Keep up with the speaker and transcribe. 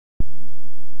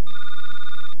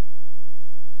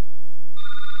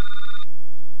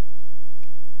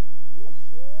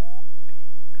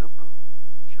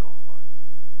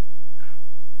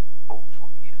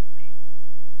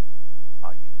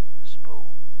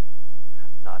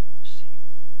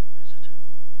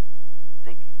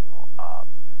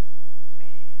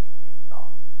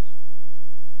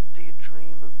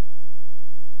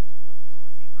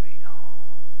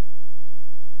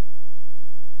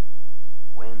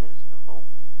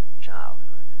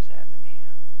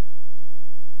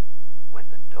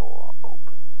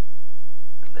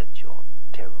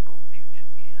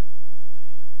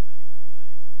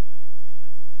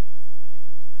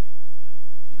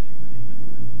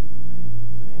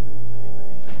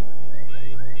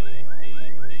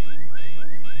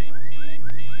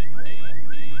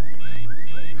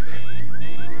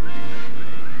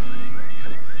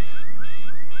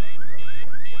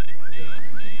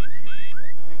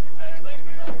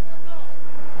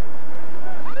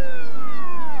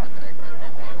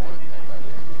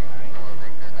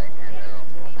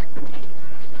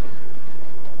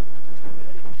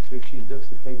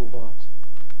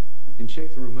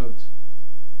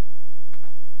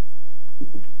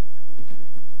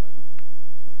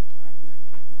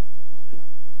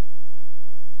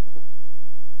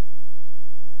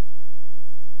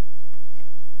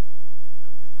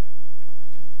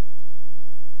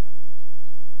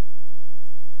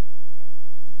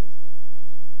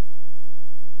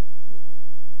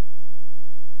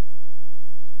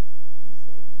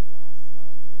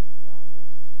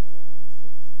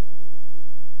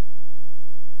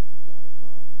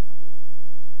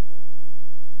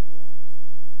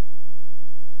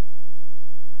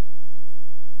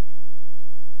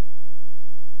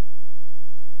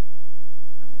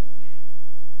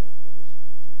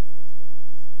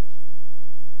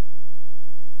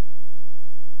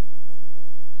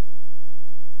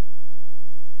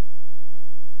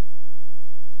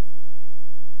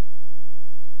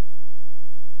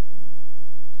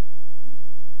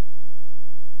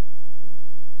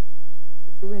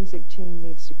The forensic team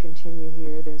needs to continue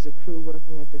here. There's a crew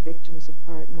working at the victim's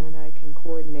apartment. I can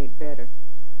coordinate better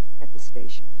at the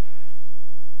station.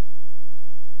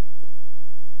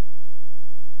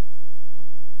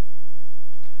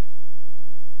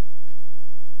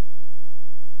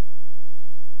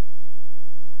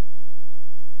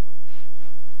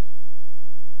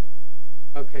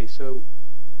 Okay, so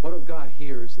what I've got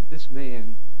here is that this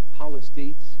man, Hollis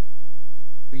Dietz,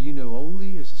 who you know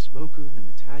only as a smoker in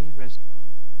an Italian restaurant,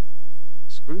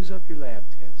 screws up your lab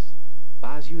tests,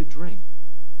 buys you a drink,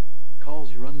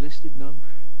 calls your unlisted number,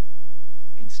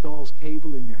 installs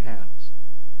cable in your house,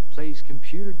 plays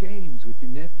computer games with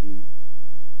your nephew,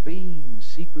 beams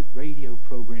secret radio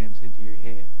programs into your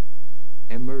head,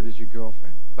 and murders your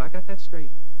girlfriend. Have I got that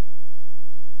straight?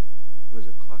 It was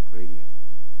a clock radio.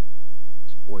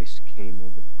 His voice came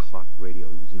over the clock radio.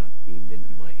 It was not beamed into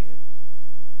my head.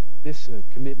 This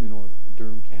commitment order for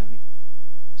Durham County,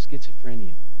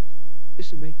 schizophrenia.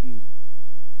 This would make you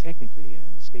technically an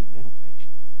estate mental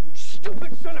patient. You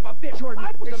stupid son of a bitch! Jordan,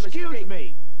 Excuse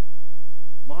me!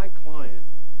 My client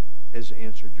has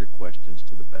answered your questions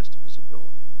to the best of his ability.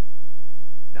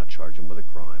 Now charge him with a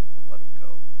crime and let him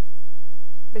go.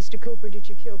 Mr. Cooper, did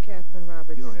you kill Catherine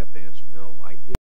Roberts? You don't have to answer no. I did.